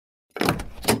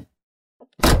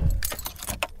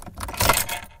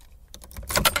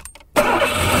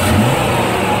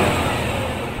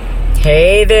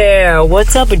Hey there,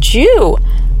 what's up with you?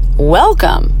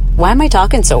 Welcome. Why am I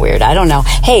talking so weird? I don't know.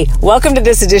 Hey, welcome to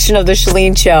this edition of The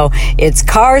Chalene Show. It's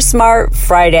CarSmart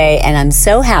Friday, and I'm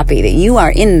so happy that you are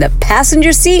in the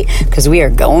passenger seat because we are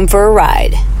going for a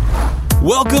ride.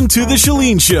 Welcome to The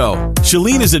Chalene Show.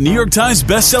 Chalene is a New York Times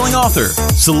bestselling author,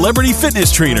 celebrity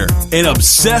fitness trainer, and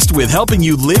obsessed with helping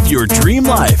you live your dream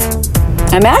life.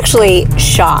 I'm actually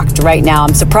shocked right now.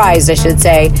 I'm surprised, I should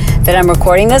say, that I'm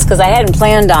recording this because I hadn't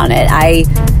planned on it. I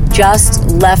just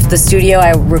left the studio.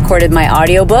 I recorded my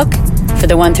audiobook for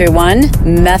the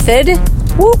 131 method.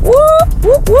 Whoop, whoop,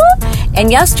 whoop, whoop.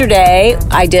 And yesterday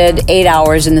I did 8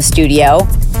 hours in the studio,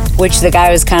 which the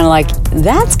guy was kind of like,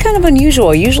 that's kind of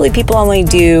unusual. Usually people only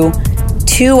do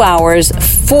 2 hours,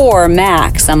 4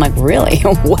 max. I'm like, really?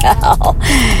 Well,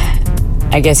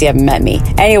 I guess you haven't met me.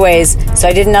 Anyways, so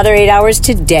I did another 8 hours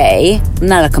today.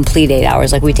 Not a complete 8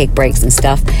 hours, like we take breaks and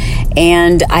stuff.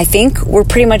 And I think we're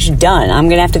pretty much done. I'm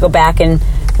going to have to go back and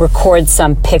record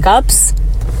some pickups.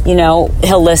 You know,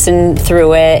 he'll listen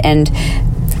through it and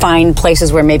find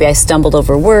places where maybe I stumbled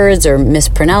over words or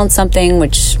mispronounced something,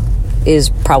 which is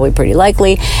probably pretty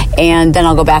likely. And then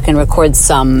I'll go back and record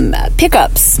some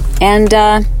pickups. And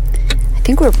I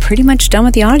think we're pretty much done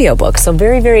with the audiobook. So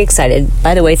very, very excited.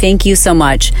 By the way, thank you so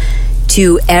much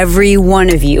to every one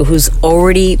of you who's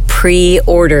already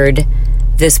pre-ordered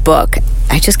this book.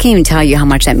 I just can't even tell you how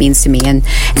much that means to me. And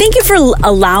thank you for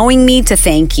allowing me to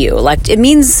thank you. Like, it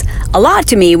means a lot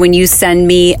to me when you send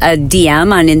me a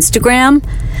DM on Instagram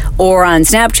or on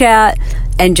Snapchat,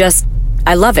 and just,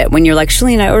 I love it when you're like,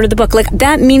 Chalene, I ordered the book. Like,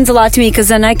 that means a lot to me because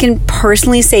then I can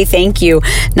personally say thank you.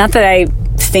 Not that I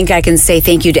think I can say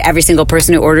thank you to every single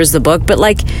person who orders the book, but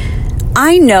like,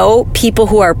 I know people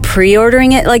who are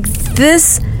pre-ordering it. Like,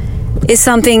 this is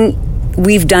something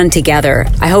we've done together.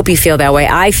 I hope you feel that way.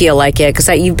 I feel like it because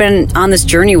you've been on this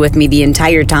journey with me the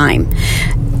entire time.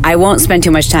 I won't spend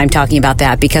too much time talking about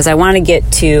that because I want to get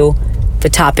to the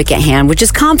topic at hand, which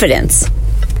is confidence.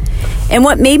 And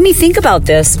what made me think about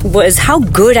this was how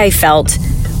good I felt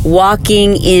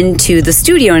walking into the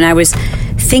studio. And I was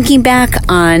thinking back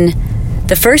on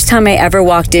the first time I ever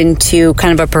walked into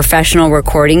kind of a professional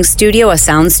recording studio, a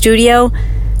sound studio,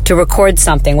 to record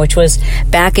something, which was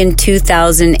back in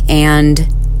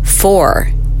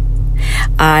 2004.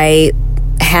 I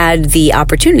had the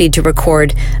opportunity to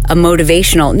record a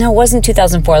motivational, no, it wasn't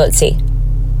 2004, let's see.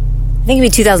 I think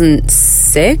it'd be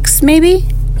 2006, maybe?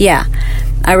 Yeah.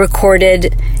 I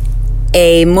recorded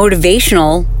a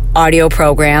motivational audio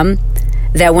program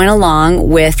that went along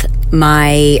with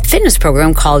my fitness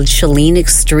program called Chalene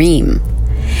Extreme.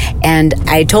 And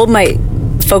I told my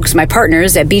folks, my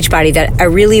partners at Beachbody, that I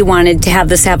really wanted to have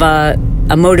this have a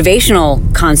motivational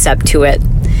concept to it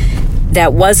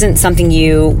that wasn't something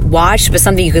you watched, but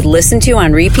something you could listen to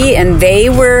on repeat. And they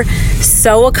were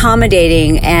so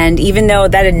accommodating. And even though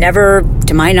that had never,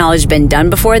 to my knowledge, been done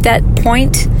before at that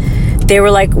point, they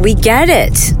were like, we get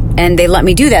it. And they let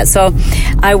me do that. So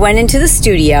I went into the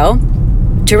studio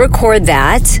to record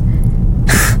that.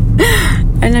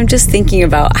 And I'm just thinking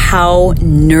about how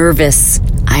nervous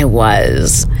I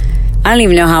was. I don't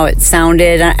even know how it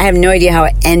sounded. I have no idea how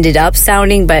it ended up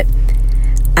sounding, but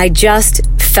I just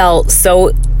felt so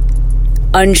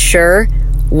unsure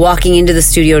walking into the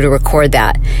studio to record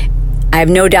that. I have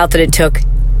no doubt that it took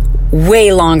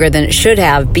way longer than it should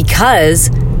have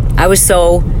because I was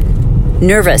so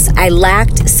nervous. I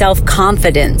lacked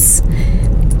self-confidence.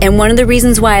 And one of the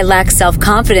reasons why I lack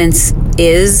self-confidence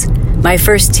is my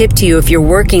first tip to you if you're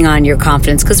working on your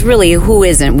confidence, because really, who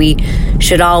isn't? We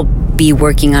should all be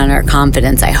working on our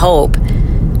confidence, I hope.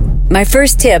 My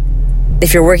first tip,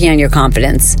 if you're working on your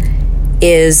confidence,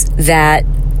 is that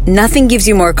nothing gives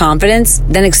you more confidence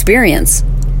than experience.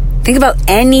 Think about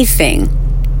anything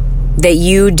that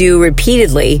you do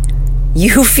repeatedly,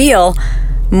 you feel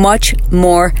much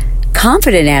more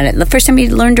confident at it. The first time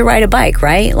you learned to ride a bike,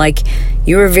 right? Like,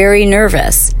 you were very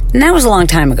nervous. And that was a long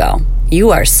time ago.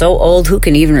 You are so old, who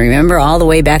can even remember all the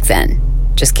way back then?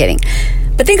 Just kidding.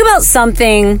 But think about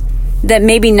something that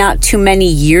maybe not too many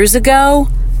years ago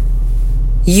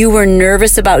you were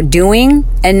nervous about doing,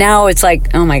 and now it's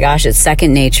like, oh my gosh, it's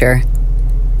second nature.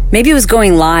 Maybe it was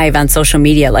going live on social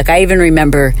media. Like, I even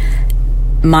remember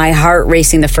my heart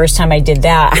racing the first time I did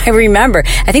that. I remember,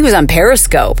 I think it was on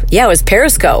Periscope. Yeah, it was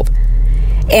Periscope.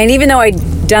 And even though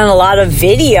I'd done a lot of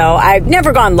video, I've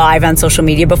never gone live on social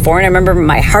media before. And I remember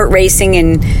my heart racing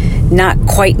and not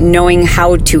quite knowing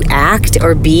how to act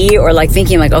or be, or like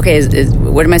thinking like, okay,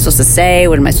 what am I supposed to say?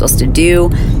 What am I supposed to do?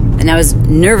 And I was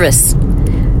nervous.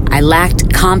 I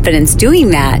lacked confidence doing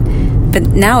that. But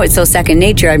now it's so second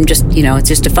nature. I'm just, it's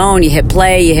just a phone. You hit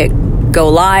play, you hit go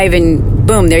live, and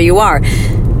boom, there you are.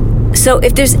 So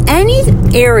if there's any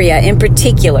area in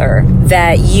particular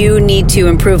that you need to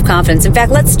improve confidence, in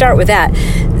fact, let's start with that.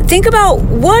 Think about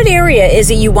what area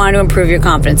is it you want to improve your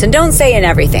confidence. And don't say in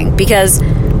everything, because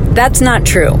that's not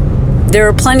true. There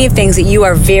are plenty of things that you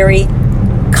are very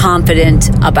confident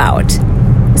about.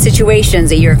 Situations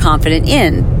that you're confident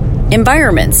in.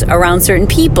 Environments around certain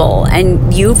people,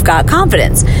 and you've got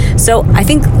confidence. So I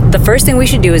think the first thing we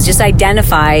should do is just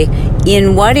identify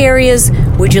in what areas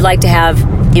would you like to have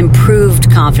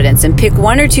improved confidence, and pick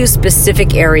one or two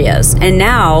specific areas. And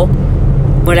now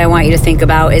what I want you to think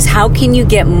about is how can you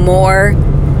get more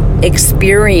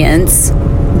experience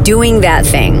doing that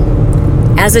thing.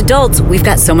 As adults, we've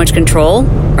got so much control,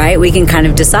 right? We can kind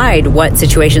of decide what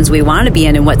situations we want to be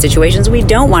in and what situations we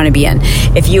don't want to be in.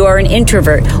 If you are an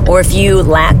introvert, or if you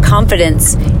lack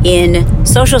confidence in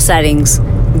social settings,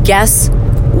 guess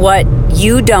what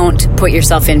you don't put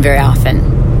yourself in very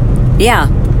often? Yeah,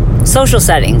 social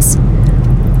settings,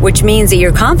 which means that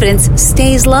your confidence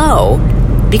stays low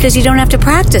because you don't have to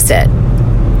practice it.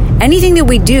 Anything that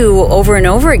we do over and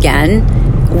over again,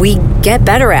 we get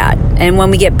better at. And when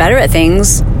we get better at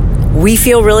things, we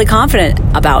feel really confident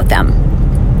about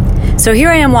them. So here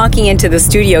I am walking into the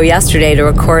studio yesterday to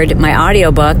record my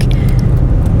audiobook.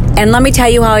 And let me tell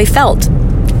you how I felt.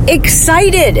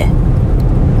 Excited!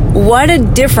 What a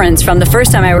difference from the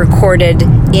first time I recorded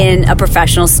in a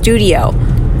professional studio.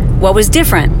 What was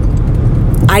different?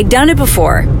 I'd done it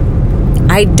before.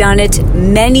 I'd done it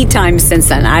many times since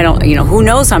then. Who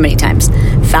knows how many times?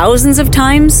 Thousands of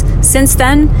times since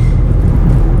then.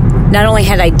 Not only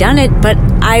had I done it, but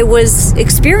I was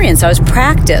experienced. I was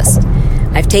practiced.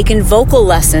 I've taken vocal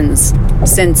lessons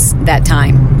since that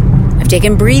time. I've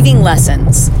taken breathing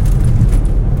lessons.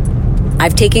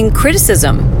 I've taken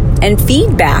criticism and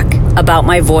feedback about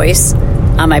my voice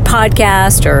on my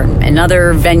podcast or in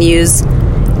other venues,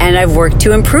 and I've worked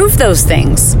to improve those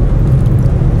things.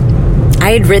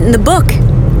 I had written the book,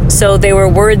 so they were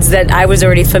words that I was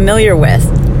already familiar with.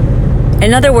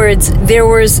 In other words, there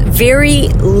was very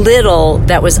little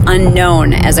that was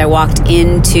unknown as I walked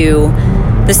into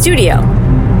the studio.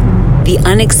 The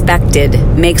unexpected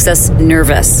makes us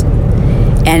nervous,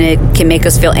 and it can make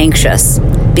us feel anxious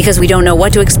because we don't know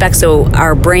what to expect, so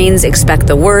our brains expect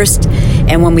the worst,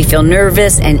 and when we feel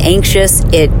nervous and anxious,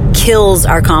 it kills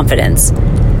our confidence.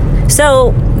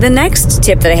 So the next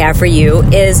tip that I have for you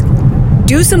is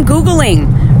do some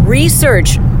Googling,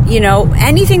 research,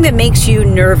 anything that makes you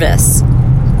nervous.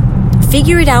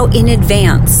 Figure it out in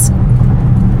advance.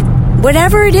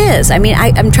 Whatever it is.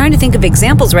 I'm trying to think of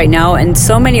examples right now, and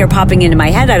so many are popping into my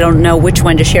head, I don't know which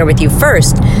one to share with you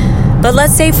first. But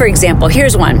let's say, for example,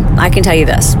 here's one. I can tell you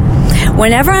this.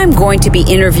 Whenever I'm going to be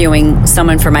interviewing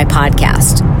someone for my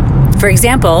podcast, for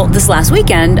example, this last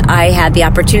weekend, I had the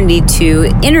opportunity to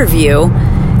interview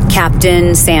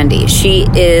Captain Sandy. She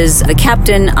is the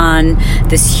captain on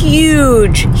this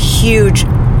huge, huge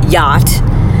yacht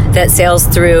that sails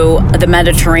through the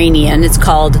Mediterranean. It's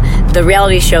called, the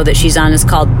reality show that she's on is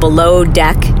called Below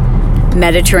Deck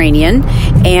Mediterranean.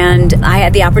 And I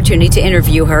had the opportunity to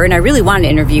interview her, and I really wanted to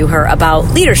interview her about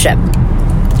leadership.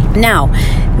 Now,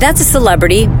 that's a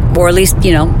celebrity, or at least,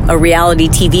 a reality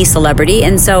TV celebrity.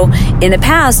 And so in the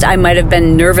past, I might have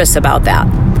been nervous about that.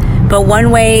 But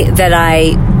one way that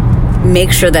I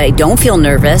make sure that I don't feel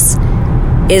nervous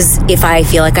is if I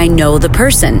feel like I know the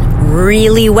person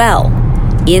really well,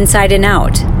 inside and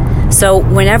out. So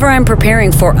whenever I'm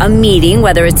preparing for a meeting,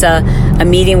 whether it's a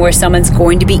meeting where someone's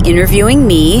going to be interviewing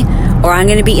me, or I'm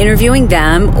going to be interviewing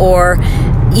them, or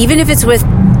even if it's with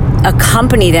a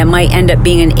company that might end up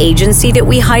being an agency that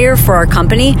we hire for our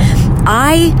company,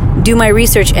 I do my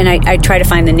research and I try to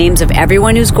find the names of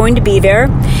everyone who's going to be there,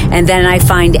 and then I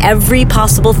find every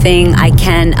possible thing I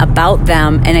can about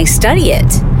them and I study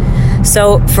it.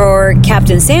 So for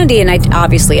Captain Sandy, and I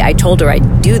told her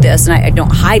I'd do this, and I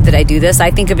don't hide that I do this. I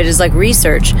think of it as like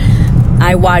research.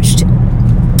 I watched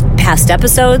past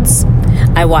episodes.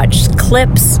 I watched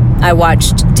clips. I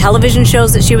watched television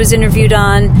shows that she was interviewed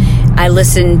on. I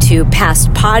listened to past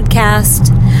podcasts.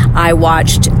 I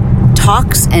watched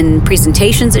talks and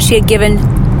presentations that she had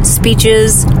given,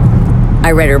 speeches.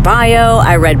 I read her bio.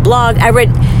 I read blog. I read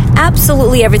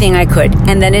absolutely everything I could.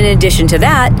 And then in addition to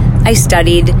that, I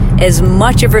studied as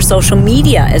much of her social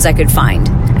media as I could find.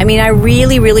 I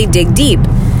really, really dig deep.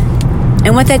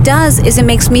 And what that does is it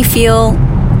makes me feel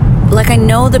like I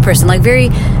know the person, like very,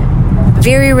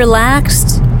 very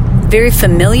relaxed, very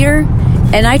familiar.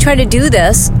 And I try to do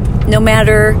this no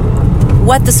matter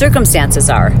what the circumstances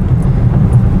are.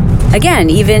 Again,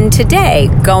 even today,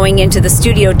 going into the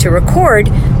studio to record,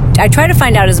 I try to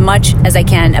find out as much as I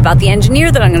can about the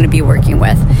engineer that I'm going to be working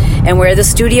with, and where the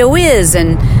studio is,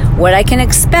 and what I can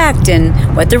expect,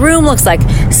 and what the room looks like.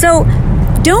 So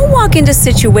don't walk into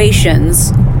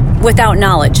situations without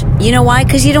knowledge. You know why?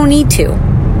 Because you don't need to.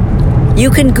 You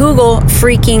can Google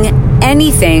freaking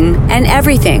anything and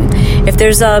everything. If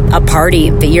there's a party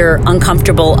that you're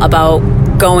uncomfortable about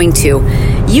going to,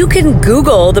 you can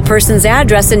Google the person's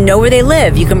address and know where they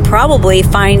live. You can probably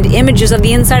find images of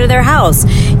the inside of their house.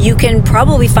 You can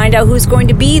probably find out who's going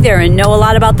to be there and know a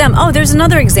lot about them. Oh, there's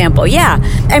another example. Yeah.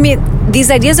 I mean, these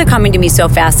ideas are coming to me so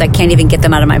fast I can't even get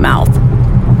them out of my mouth.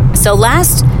 So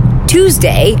last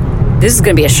Tuesday, this is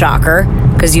going to be a shocker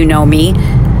because you know me,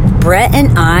 Brett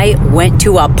and I went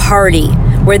to a party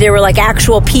where there were like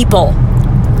actual people.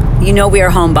 You know we are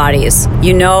homebodies.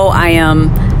 You know I am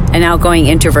an outgoing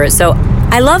introvert. So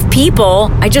I love people.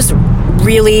 I just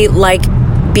really like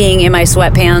being in my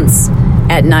sweatpants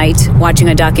at night watching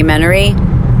a documentary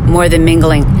more than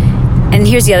mingling. And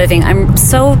here's the other thing. I'm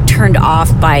so turned off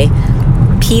by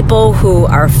people who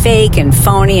are fake and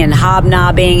phony and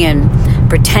hobnobbing and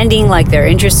pretending like they're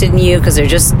interested in you because they're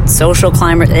just social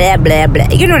climbers, blah, blah, blah.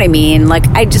 You know what I mean? Like,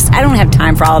 I don't have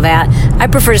time for all that. I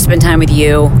prefer to spend time with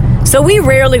you. So we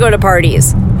rarely go to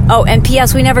parties. Oh, and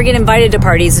P.S., we never get invited to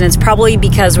parties, and it's probably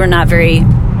because we're not very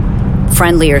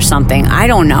friendly or something. I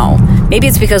don't know. Maybe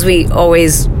it's because we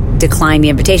always decline the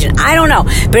invitation. I don't know.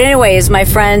 But anyways, my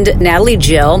friend Natalie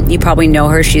Jill, you probably know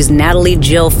her. She's Natalie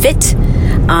Jill Fit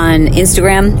on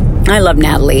Instagram. I love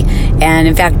Natalie. And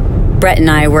in fact, Brett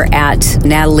and I were at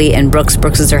Natalie and Brooks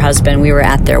is her husband. We were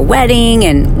at their wedding,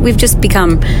 and we've just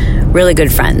become really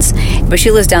good friends. But she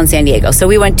lives down in San Diego. So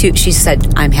we went to, she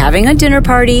said, I'm having a dinner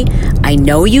party. I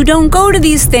know you don't go to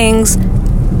these things,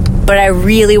 but I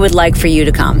really would like for you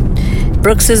to come.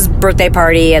 Brooks's birthday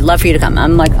party, I'd love for you to come.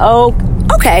 I'm like, oh,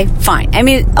 okay, fine. I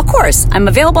mean, of course, I'm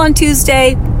available on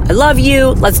Tuesday. I love you.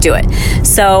 Let's do it.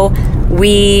 So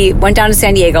we went down to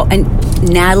San Diego, and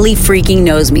Natalie freaking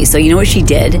knows me. So you know what she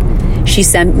did? She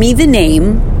sent me the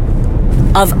name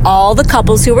of all the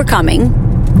couples who were coming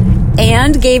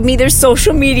and gave me their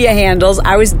social media handles.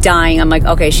 I was dying. I'm like,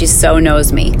 okay, she so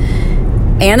knows me.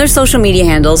 And their social media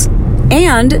handles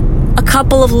and a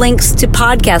couple of links to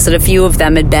podcasts that a few of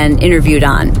them had been interviewed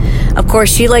on. Of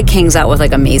course, she like hangs out with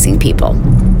like amazing people.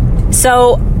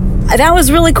 So that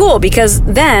was really cool because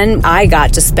then I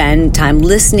got to spend time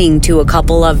listening to a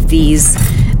couple of these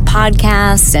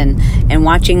podcasts and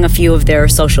watching a few of their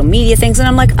social media things. And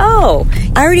I'm like, oh,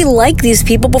 I already like these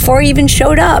people before I even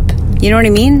showed up. You know what I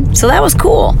mean? So that was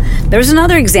cool. There's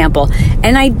another example.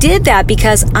 And I did that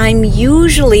because I'm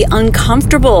usually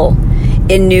uncomfortable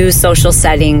in new social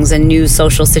settings and new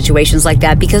social situations like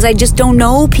that because I just don't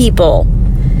know people.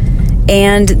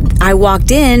 And I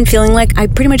walked in feeling like I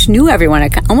pretty much knew everyone. I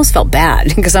almost felt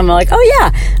bad because I'm like, oh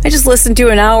yeah, I just listened to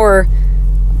an hour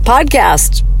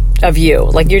podcast of you.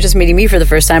 Like you're just meeting me for the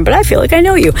first time, but I feel like I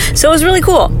know you. So it was really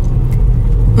cool.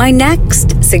 My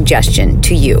next suggestion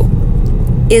to you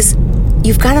is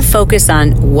you've got to focus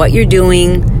on what you're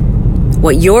doing,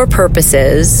 what your purpose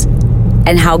is,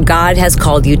 and how God has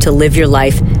called you to live your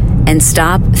life, and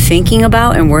stop thinking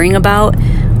about and worrying about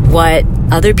what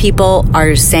other people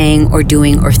are saying or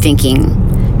doing or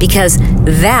thinking, because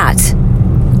that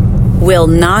will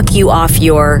knock you off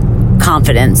your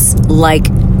confidence like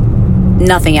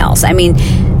nothing else. I mean,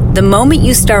 the moment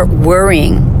you start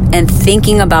worrying and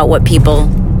thinking about what people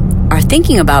are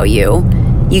thinking about you,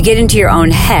 you get into your own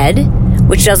head,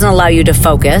 which doesn't allow you to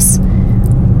focus,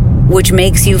 which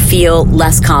makes you feel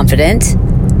less confident,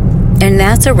 and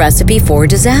that's a recipe for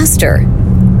disaster.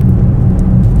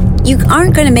 You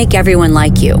aren't going to make everyone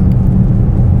like you.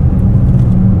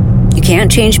 You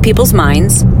can't change people's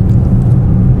minds,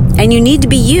 and you need to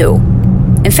be you.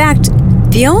 In fact,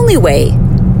 the only way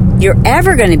you're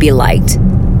ever going to be liked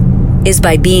is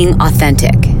by being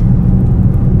authentic.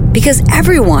 Because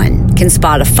everyone can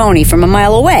spot a phony from a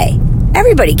mile away.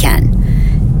 Everybody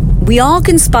can. We all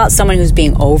can spot someone who's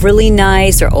being overly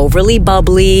nice or overly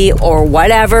bubbly or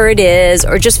whatever it is,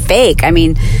 or just fake. I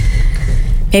mean,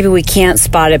 maybe we can't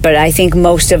spot it, but I think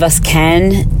most of us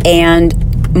can.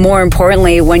 And more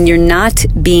importantly, when you're not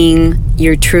being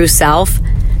your true self,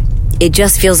 it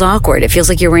just feels awkward. It feels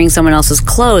like you're wearing someone else's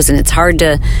clothes, and it's hard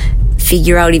to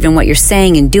figure out even what you're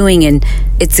saying and doing, and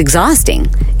it's exhausting.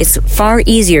 It's far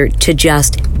easier to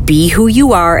just be who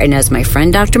you are, and as my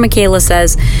friend Dr. Michaela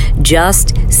says,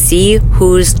 just see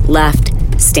who's left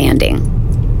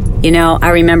standing. You know, I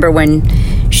remember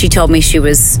when she told me she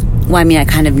was, well, I mean, I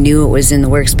kind of knew it was in the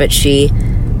works, but she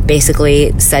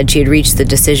basically said she had reached the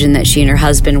decision that she and her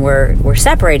husband were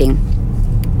separating.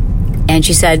 And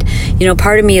she said,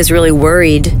 part of me is really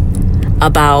worried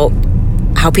about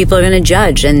how people are going to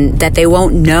judge and that they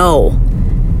won't know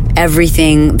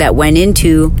everything that went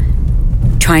into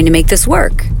trying to make this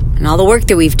work and all the work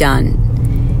that we've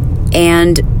done.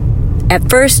 And at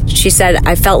first, she said,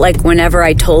 I felt like whenever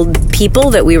I told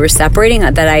people that we were separating,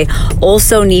 that I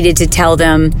also needed to tell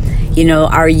them,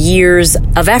 our years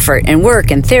of effort and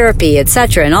work and therapy,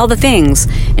 etc., and all the things.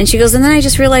 And she goes, and then I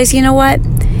just realized, you know what?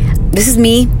 This is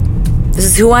me. This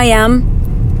is who I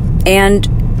am. And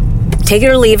take it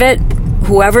or leave it.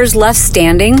 Whoever's left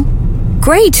standing,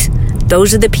 great.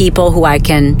 Those are the people who I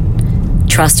can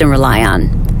trust and rely on.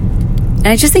 And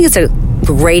I just think it's a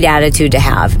great attitude to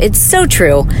have. It's so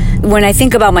true. When I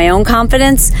think about my own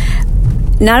confidence,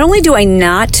 not only do I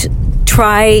not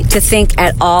try to think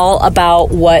at all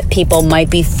about what people might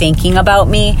be thinking about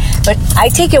me, but I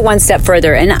take it one step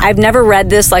further. And I've never read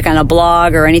this like on a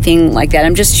blog or anything like that.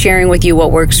 I'm just sharing with you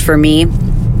what works for me,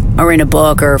 or in a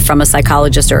book, or from a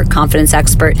psychologist or a confidence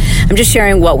expert. I'm just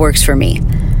sharing what works for me.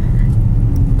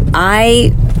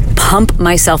 I pump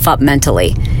myself up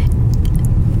mentally.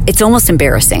 It's almost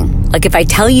embarrassing. Like if I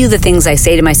tell you the things I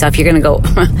say to myself, you're going to go,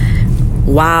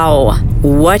 wow,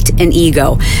 what an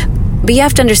ego. But you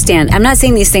have to understand, I'm not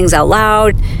saying these things out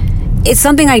loud. It's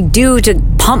something I do to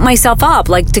pump myself up,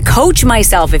 like to coach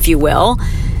myself, if you will.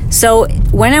 So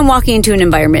when I'm walking into an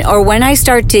environment, or when I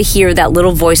start to hear that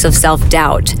little voice of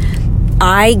self-doubt,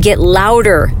 I get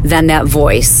louder than that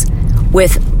voice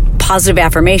with positive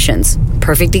affirmations.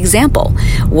 Perfect example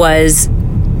was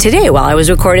today while I was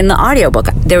recording the audiobook.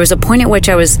 There was a point at which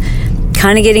I was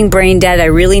kind of getting brain dead. I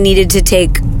really needed to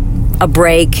take a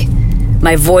break.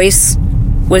 My voice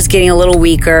was getting a little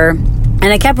weaker, and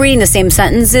I kept reading the same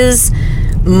sentences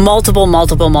multiple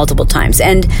times.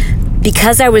 And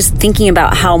because I was thinking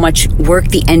about how much work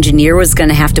the engineer was going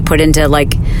to have to put into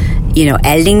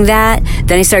editing that,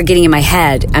 then I started getting in my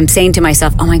head. I'm saying to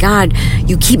myself, oh my God,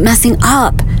 you keep messing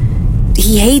up.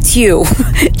 He hates you.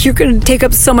 You're going to take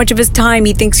up so much of his time.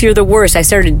 He thinks you're the worst. I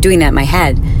started doing that in my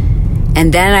head.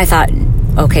 And then I thought,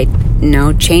 okay,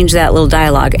 no, change that little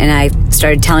dialogue. And I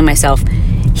started telling myself,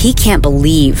 he can't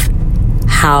believe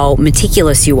how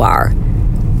meticulous you are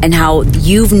and how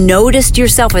you've noticed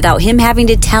yourself without him having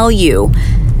to tell you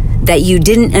that you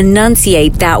didn't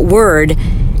enunciate that word.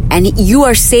 And you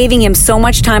are saving him so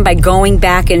much time by going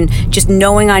back and just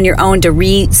knowing on your own to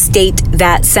restate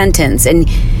that sentence. And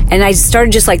I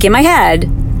started just like in my head,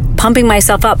 pumping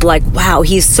myself up like, wow,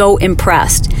 he's so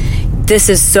impressed. This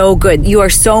is so good. You are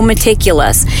so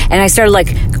meticulous. And I started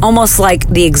like almost like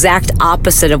the exact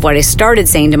opposite of what I started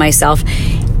saying to myself.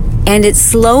 And it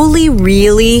slowly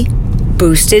really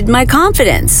boosted my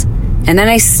confidence. And then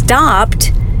I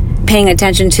stopped paying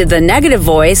attention to the negative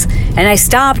voice, and I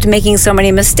stopped making so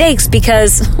many mistakes,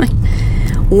 because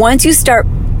once you start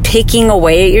picking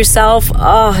away at yourself,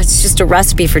 it's just a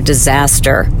recipe for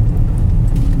disaster.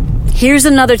 Here's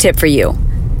another tip for you.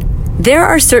 There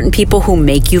are certain people who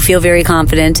make you feel very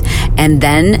confident, and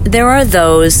then there are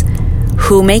those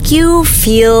who make you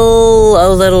feel a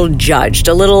little judged,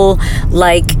 a little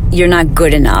like you're not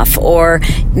good enough, or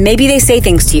maybe they say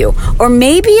things to you, or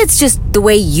maybe it's just the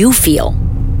way you feel.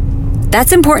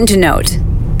 That's important to note,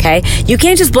 okay? You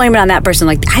can't just blame it on that person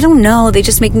like, I don't know, they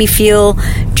just make me feel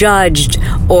judged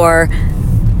or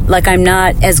like I'm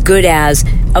not as good as.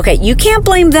 Okay, you can't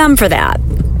blame them for that.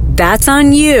 That's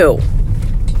on you.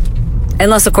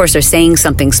 Unless, of course, they're saying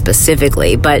something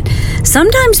specifically. But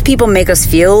sometimes people make us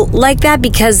feel like that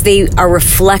because they are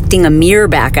reflecting a mirror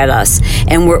back at us.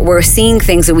 And we're seeing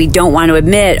things that we don't want to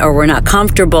admit or we're not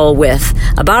comfortable with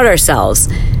about ourselves.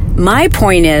 My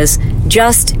point is,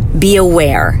 just be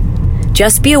aware.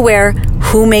 Just be aware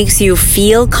who makes you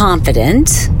feel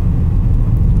confident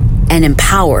and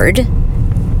empowered,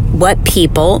 what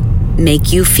people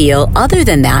make you feel other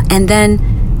than that, and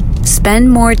then spend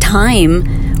more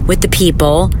time with the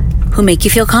people who make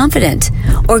you feel confident.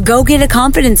 Or go get a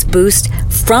confidence boost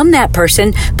from that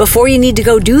person before you need to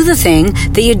go do the thing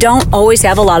that you don't always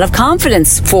have a lot of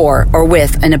confidence for or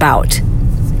with and about.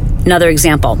 Another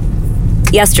example.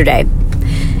 Yesterday,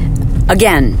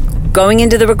 again, going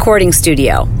into the recording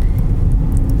studio,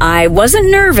 I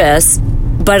wasn't nervous,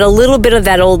 but a little bit of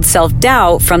that old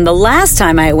self-doubt from the last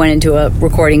time I went into a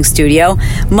recording studio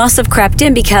must have crept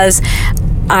in, because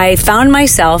I found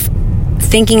myself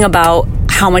thinking about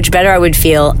how much better I would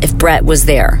feel if Brett was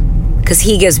there, because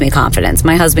he gives me confidence.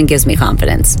 My husband gives me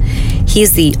confidence.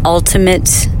 He's the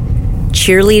ultimate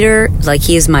cheerleader. Like,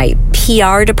 he is my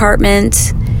PR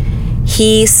department.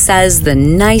 He says the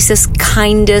nicest,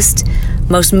 kindest,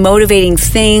 most motivating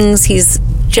things. He's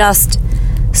just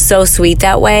so sweet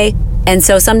that way. And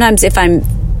so sometimes if I'm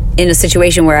in a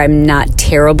situation where I'm not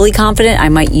terribly confident, I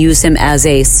might use him as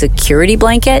a security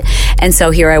blanket. And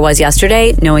so here I was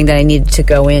yesterday, knowing that I needed to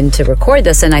go in to record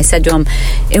this. And I said to him,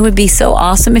 it would be so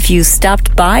awesome if you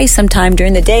stopped by sometime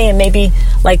during the day and maybe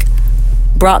like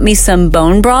brought me some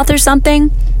bone broth or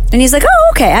something. And he's like,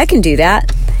 oh, okay, I can do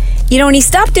that. And he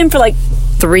stopped in for like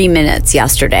 3 minutes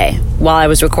yesterday while I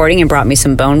was recording and brought me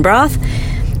some bone broth,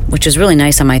 which is really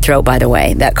nice on my throat, by the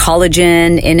way. That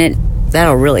collagen in it,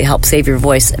 that'll really help save your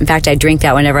voice. In fact, I drink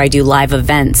that whenever I do live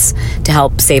events to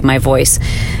help save my voice.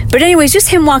 But anyways, just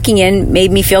him walking in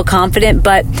made me feel confident.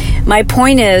 But my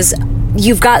point is,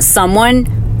 you've got someone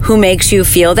who makes you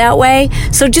feel that way.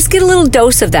 So just get a little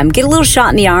dose of them. Get a little shot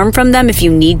in the arm from them if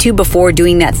you need to before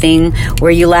doing that thing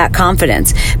where you lack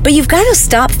confidence. But you've got to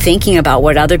stop thinking about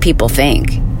what other people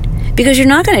think, because you're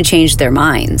not going to change their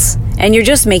minds. And you're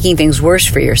just making things worse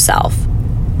for yourself.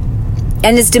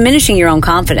 And it's diminishing your own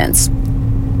confidence.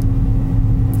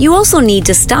 You also need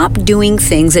to stop doing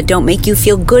things that don't make you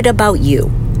feel good about you.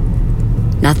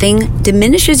 Nothing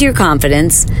diminishes your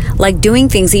confidence like doing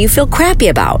things that you feel crappy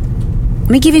about. Let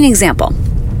me give you an example.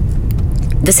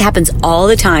 This happens all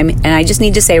the time, and I just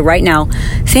need to say right now,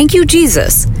 thank you,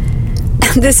 Jesus.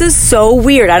 This is so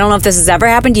weird. I don't know if this has ever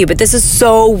happened to you, but this is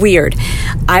so weird.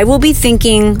 I will be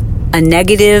thinking a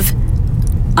negative,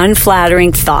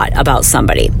 unflattering thought about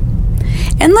somebody.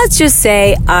 And let's just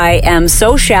say I am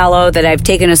so shallow that I've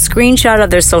taken a screenshot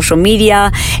of their social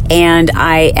media and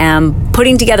I am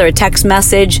putting together a text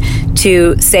message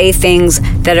to say things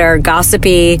that are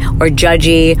gossipy or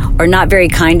judgy or not very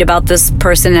kind about this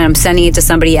person, and I'm sending it to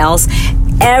somebody else.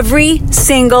 Every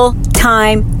single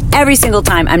time,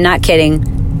 I'm not kidding,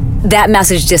 that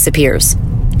message disappears.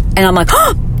 And I'm like,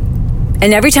 oh!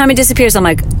 And every time it disappears, I'm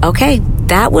like, okay,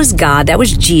 that was God, that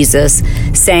was Jesus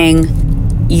saying,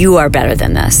 you are better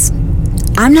than this.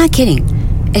 I'm not kidding.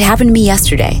 It happened to me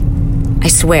yesterday. I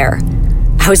swear.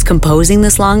 I was composing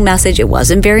this long message. It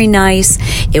wasn't very nice.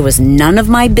 It was none of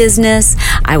my business.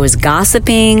 I was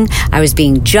gossiping. I was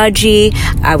being judgy.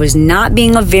 I was not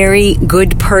being a very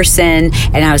good person.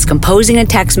 And I was composing a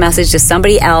text message to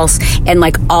somebody else. And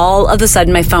like all of a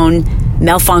sudden my phone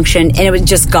malfunctioned and it was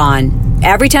just gone.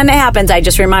 Every time that happens, I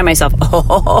just remind myself,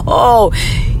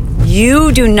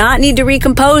 you do not need to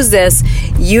recompose this.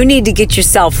 You need to get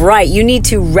yourself right. You need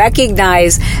to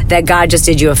recognize that God just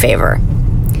did you a favor.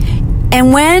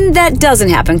 And when that doesn't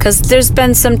happen, because there's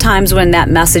been some times when that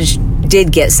message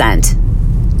did get sent,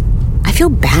 I feel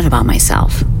bad about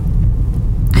myself.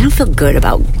 I don't feel good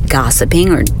about gossiping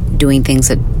or doing things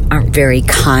that aren't very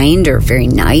kind or very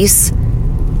nice.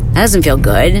 That doesn't feel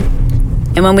good.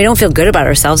 And when we don't feel good about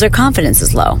ourselves, our confidence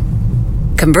is low.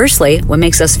 Conversely, what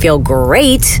makes us feel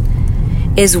great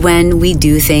is when we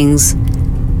do things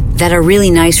that are really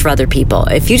nice for other people.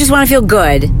 If you just want to feel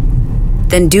good,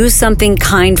 then do something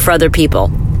kind for other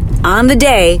people. On the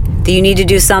day that you need to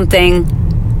do something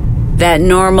that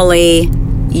normally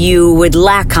you would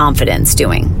lack confidence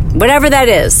doing, whatever that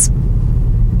is,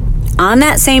 on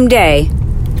that same day,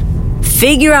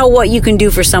 figure out what you can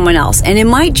do for someone else. And it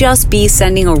might just be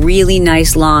sending a really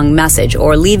nice long message,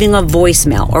 or leaving a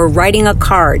voicemail, or writing a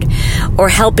card, or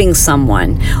helping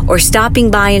someone, or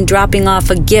stopping by and dropping off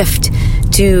a gift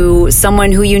to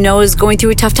someone who you know is going through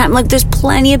a tough time. Like, there's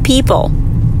plenty of people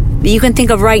that you can think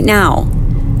of right now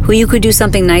who you could do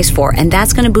something nice for, and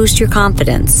that's going to boost your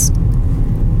confidence.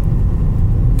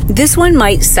 This one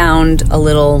might sound a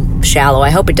little shallow. I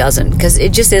hope it doesn't, because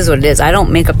it just is what it is. I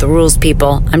don't make up the rules,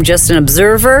 people. I'm just an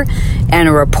observer and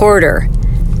a reporter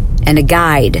and a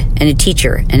guide and a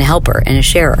teacher and a helper and a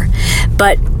sharer.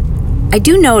 But I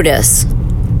do notice,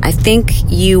 I think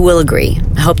you will agree,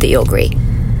 I hope that you'll agree,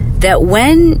 that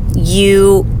when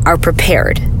you are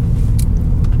prepared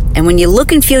and when you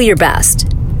look and feel your best,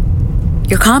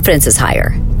 your confidence is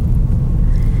higher.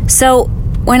 So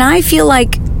when I feel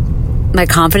like my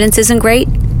confidence isn't great,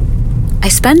 I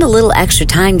spend a little extra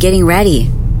time getting ready.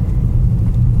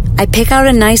 I pick out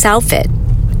a nice outfit.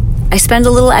 I spend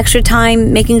a little extra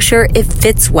time making sure it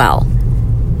fits well.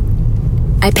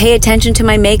 I pay attention to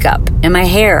my makeup and my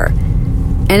hair,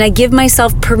 and I give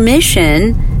myself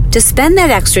permission to spend that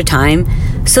extra time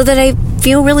so that I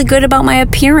feel really good about my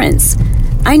appearance.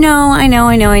 I know.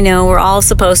 We're all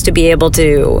supposed to be able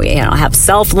to, have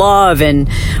self-love and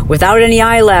without any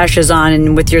eyelashes on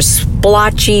and with your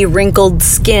splotchy, wrinkled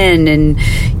skin and,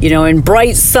 in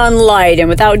bright sunlight and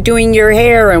without doing your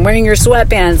hair and wearing your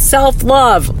sweatpants.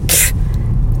 Self-love.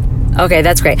 Okay,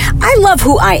 that's great. I love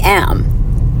who I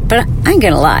am, but I ain't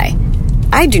gonna lie.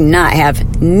 I do not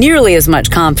have nearly as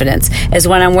much confidence as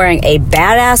when I'm wearing a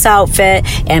badass outfit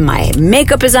and my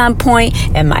makeup is on point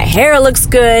and my hair looks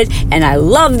good and I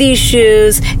love these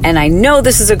shoes and I know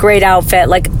this is a great outfit.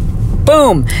 Like,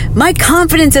 boom, my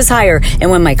confidence is higher.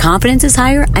 And when my confidence is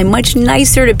higher, I'm much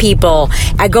nicer to people.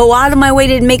 I go out of my way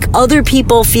to make other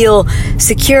people feel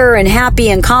secure and happy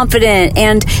and confident.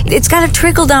 And it's got a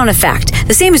trickle-down effect.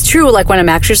 The same is true like when I'm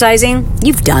exercising.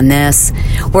 You've done this,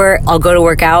 where I'll go to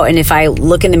work out and if I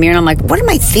look in the mirror and I'm like, what am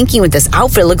I thinking with this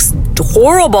outfit? It looks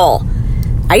horrible.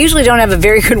 I usually don't have a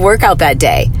very good workout that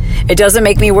day. It doesn't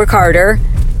make me work harder.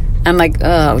 I'm like,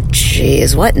 oh,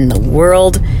 geez, what in the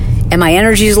world? And my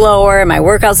energy's lower, and my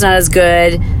workout's not as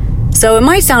good. So it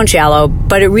might sound shallow,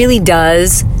 but it really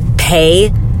does pay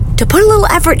to put a little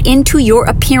effort into your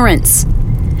appearance.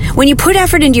 When you put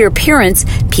effort into your appearance,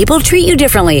 people treat you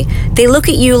differently. They look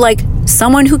at you like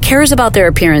someone who cares about their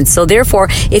appearance. So therefore,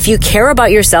 if you care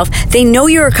about yourself, they know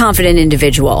you're a confident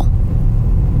individual.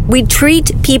 We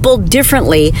treat people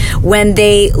differently when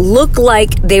they look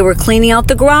like they were cleaning out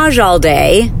the garage all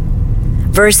day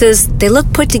versus they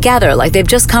look put together, like they've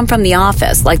just come from the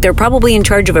office, like they're probably in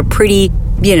charge of a pretty,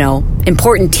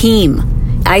 important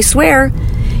team. I swear,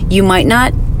 you might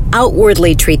not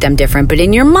outwardly treat them different, but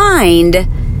in your mind,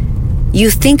 you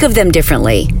think of them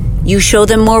differently. You show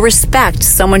them more respect.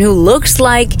 Someone who looks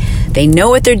like they know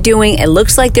what they're doing, it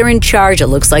looks like they're in charge, it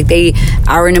looks like they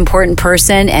are an important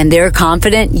person and they're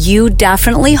confident, you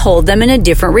definitely hold them in a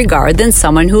different regard than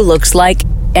someone who looks like,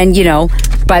 and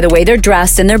by the way they're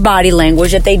dressed and their body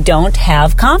language, that they don't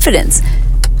have confidence.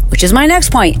 Which is my next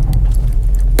point.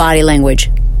 Body language.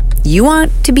 You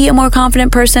want to be a more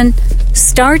confident person?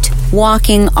 Start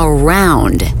walking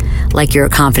around like you're a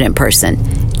confident person.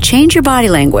 Change your body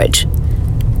language.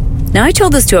 Now, I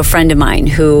told this to a friend of mine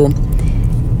who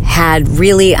had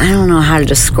really, I don't know how to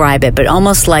describe it, but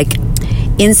almost like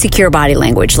insecure body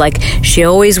language. Like she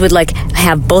always would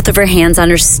have both of her hands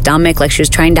on her stomach, like she was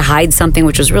trying to hide something,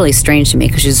 which was really strange to me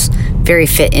because she's a very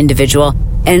fit individual,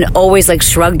 and always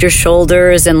shrugged her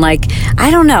shoulders and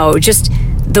I don't know, just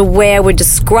the way I would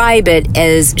describe it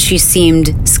as she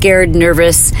seemed scared,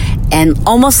 nervous, and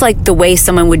almost like the way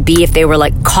someone would be if they were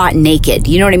caught naked.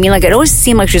 You know what I mean? It always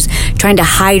seemed like she was trying to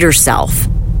hide herself.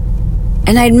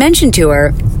 And I'd mentioned to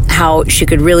her how she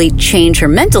could really change her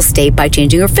mental state by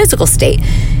changing her physical state.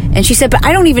 And she said, but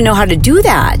I don't even know how to do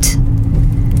that.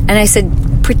 And I said,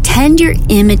 pretend you're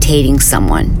imitating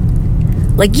someone.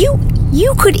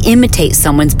 You could imitate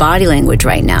someone's body language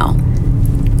right now.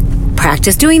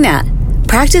 Practice doing that.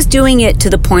 Practice doing it to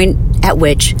the point at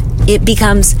which it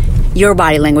becomes your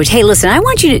body language. Hey, listen, I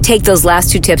want you to take those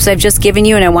last two tips I've just given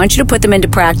you and I want you to put them into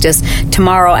practice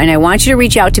tomorrow, and I want you to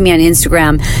reach out to me on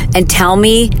Instagram and tell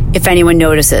me if anyone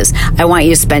notices. I want you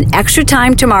to spend extra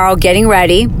time tomorrow getting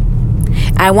ready.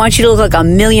 I want you to look like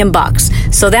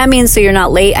 $1,000,000. So that means so you're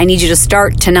not late, I need you to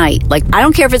start tonight. I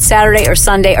don't care if it's Saturday or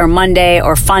Sunday or Monday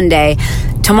or fun day.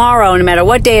 Tomorrow, no matter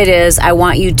what day it is, I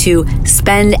want you to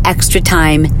spend extra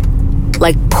time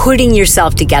putting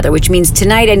yourself together, which means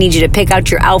tonight I need you to pick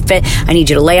out your outfit. I need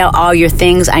you to lay out all your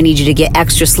things. I need you to get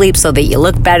extra sleep so that you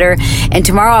look better. And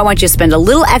tomorrow I want you to spend a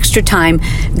little extra time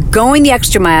going the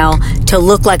extra mile to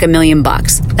look like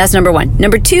 $1,000,000. That's number one.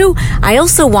 Number two, I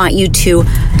also want you to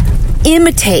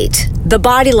imitate the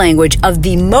body language of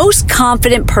the most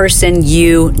confident person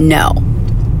you know.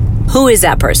 Who is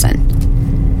that person?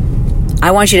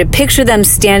 I want you to picture them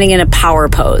standing in a power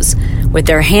pose with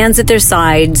their hands at their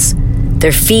sides,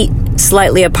 their feet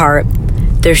slightly apart,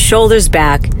 their shoulders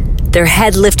back, their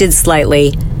head lifted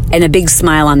slightly, and a big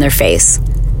smile on their face.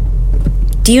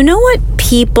 Do you know what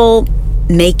people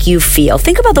make you feel?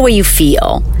 Think about the way you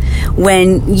feel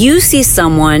when you see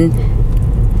someone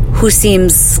who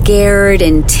seems scared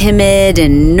and timid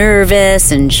and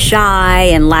nervous and shy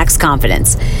and lacks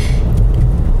confidence.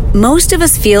 Most of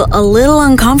us feel a little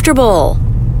uncomfortable,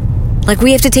 like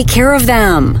we have to take care of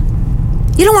them.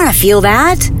 You don't want to feel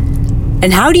that.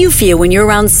 And how do you feel when you're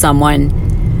around someone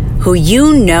who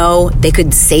you know they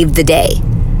could save the day?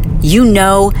 You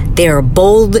know they are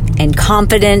bold and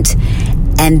confident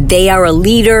and they are a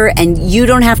leader and you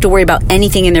don't have to worry about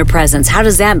anything in their presence. How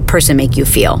does that person make you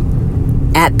feel?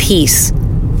 At peace,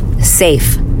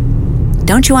 safe.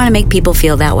 Don't you want to make people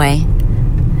feel that way?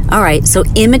 All right, so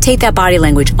imitate that body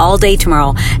language all day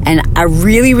tomorrow. And I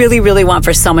really, really, really want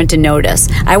for someone to notice.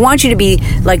 I want you to be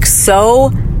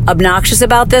so obnoxious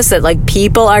about this that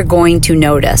people are going to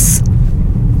notice.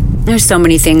 There's so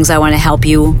many things I want to help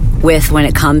you with when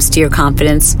it comes to your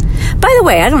confidence. By the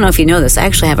way, I don't know if you know this, I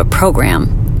actually have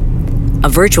a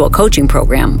virtual coaching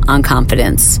program on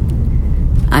confidence.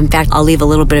 In fact, I'll leave a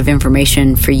little bit of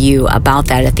information for you about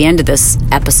that at the end of this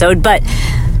episode. But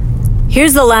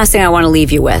here's the last thing I want to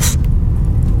leave you with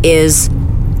is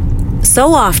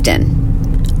so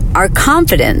often our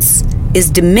confidence is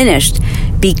diminished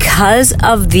because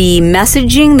of the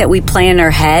messaging that we play in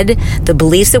our head, the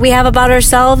beliefs that we have about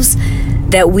ourselves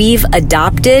that we've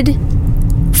adopted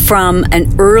from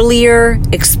an earlier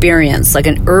experience, like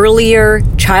an earlier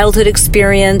childhood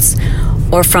experience,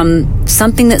 or from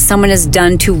something that someone has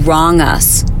done to wrong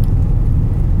us.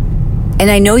 And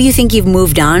I know you think you've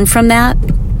moved on from that.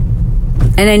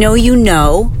 And I know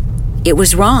it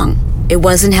was wrong. It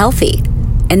wasn't healthy.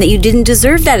 And that you didn't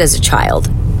deserve that as a child.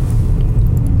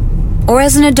 Or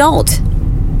as an adult.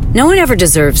 No one ever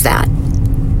deserves that.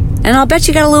 And I'll bet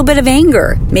you got a little bit of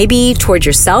anger. Maybe towards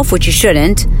yourself, which you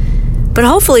shouldn't. But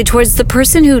hopefully towards the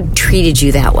person who treated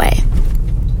you that way.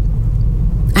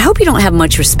 I hope you don't have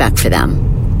much respect for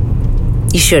them.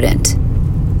 You shouldn't.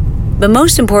 But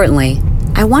most importantly,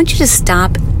 I want you to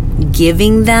stop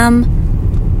giving them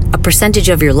a percentage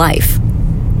of your life.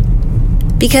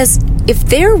 Because if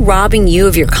they're robbing you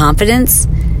of your confidence,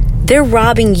 they're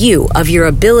robbing you of your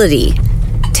ability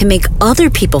to make other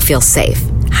people feel safe.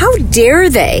 How dare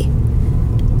they?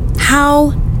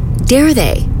 How dare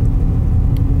they?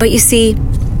 But you see,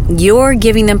 you're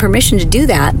giving them permission to do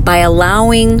that by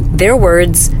allowing their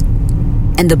words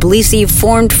and the beliefs that you've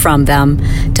formed from them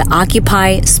to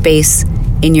occupy space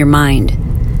in your mind.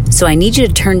 So I need you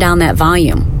to turn down that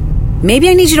volume. Maybe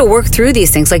I need you to work through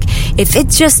these things. Like if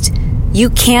it's just, you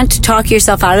can't talk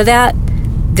yourself out of that,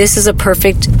 this is a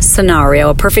perfect scenario,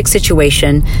 a perfect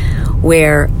situation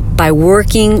where by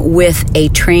working with a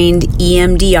trained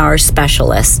EMDR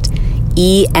specialist,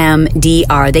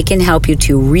 EMDR, they can help you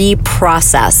to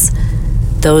reprocess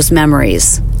those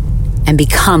memories and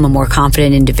become a more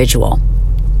confident individual.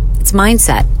 It's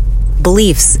mindset,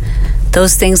 beliefs.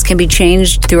 Those things can be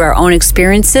changed through our own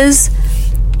experiences,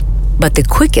 but the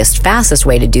quickest, fastest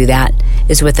way to do that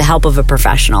is with the help of a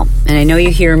professional. And I know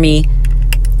you hear me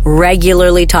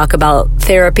regularly talk about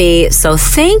therapy, so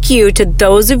thank you to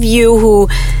those of you who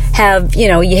have, you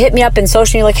hit me up in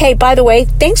social and you're like, hey, by the way,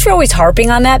 thanks for always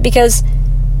harping on that because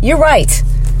you're right.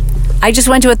 I just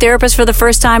went to a therapist for the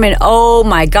first time and oh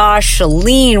my gosh,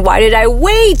 Shalene, why did I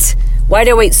wait? Why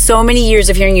did I wait so many years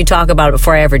of hearing you talk about it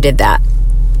before I ever did that?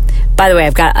 By the way,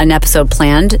 I've got an episode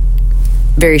planned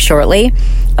very shortly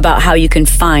about how you can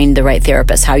find the right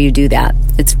therapist, how you do that.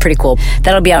 It's pretty cool.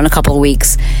 That'll be out in a couple of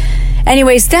weeks.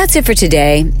 Anyways, that's it for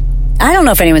today. I don't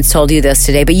know if anyone's told you this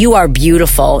today, but you are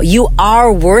beautiful. You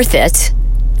are worth it.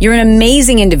 You're an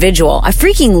amazing individual. I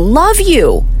freaking love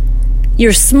you.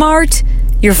 You're smart.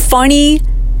 You're funny.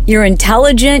 You're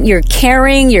intelligent. You're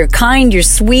caring. You're kind. You're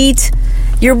sweet.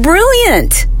 You're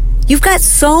brilliant. You've got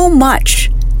so much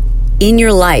in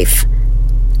your life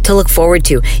to look forward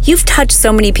to. You've touched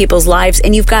so many people's lives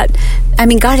and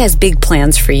God has big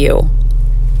plans for you.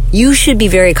 You should be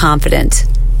very confident.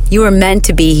 You are meant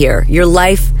to be here. Your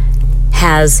life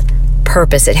has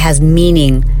purpose. It has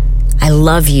meaning. I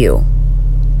love you.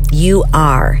 You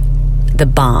are the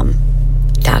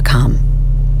bomb.com.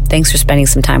 Thanks for spending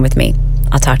some time with me.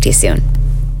 I'll talk to you soon.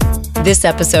 This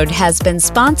episode has been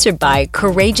sponsored by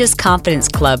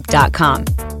CourageousConfidenceClub.com.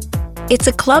 It's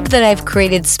a club that I've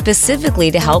created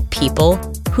specifically to help people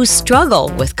who struggle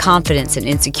with confidence and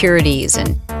insecurities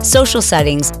and social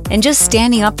settings and just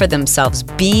standing up for themselves,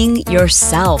 being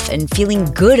yourself and feeling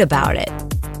good about it.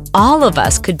 All of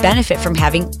us could benefit from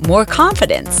having more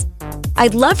confidence.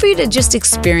 I'd love for you to just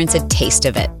experience a taste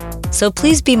of it. So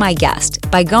please be my guest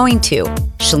by going to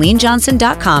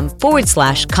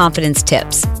ShaleneJohnson.com/confidence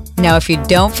tips. Now, if you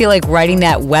don't feel like writing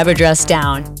that web address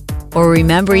down or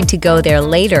remembering to go there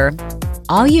later,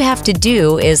 all you have to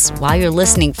do is, while you're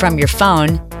listening from your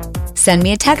phone, send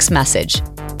me a text message.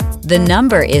 The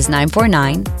number is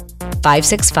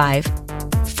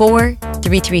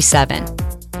 949-565-4337,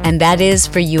 and that is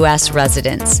for U.S.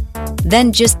 residents.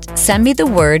 Then just send me the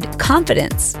word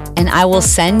confidence, and I will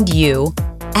send you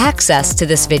access to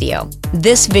this video.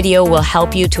 This video will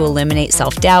help you to eliminate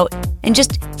self-doubt and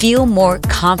just feel more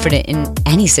confident in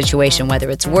any situation, whether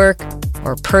it's work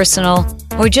or personal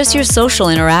or just your social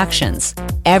interactions.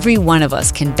 Every one of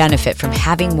us can benefit from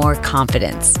having more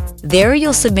confidence. There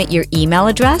you'll submit your email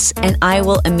address and I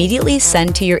will immediately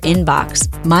send to your inbox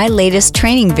my latest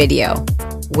training video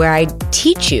where I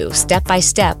teach you step by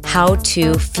step how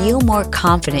to feel more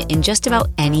confident in just about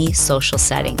any social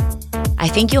setting. I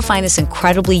think you'll find this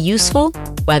incredibly useful,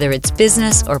 whether it's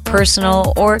business or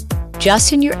personal or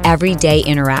just in your everyday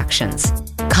interactions.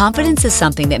 Confidence is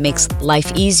something that makes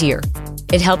life easier.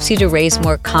 It helps you to raise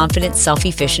more confident,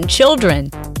 self-efficient children.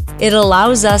 It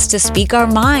allows us to speak our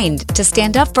mind, to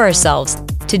stand up for ourselves,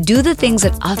 to do the things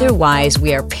that otherwise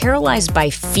we are paralyzed by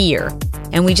fear,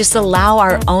 and we just allow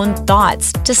our own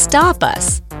thoughts to stop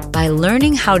us. By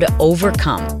learning how to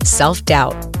overcome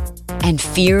self-doubt and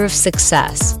fear of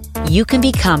success, you can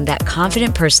become that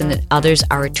confident person that others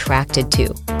are attracted to.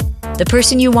 The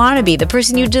person you want to be, the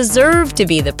person you deserve to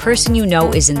be, the person you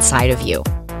know is inside of you.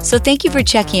 So thank you for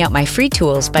checking out my free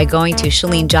tools by going to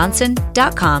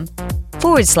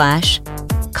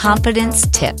ShaleneJohnson.com/confidence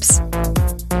tips.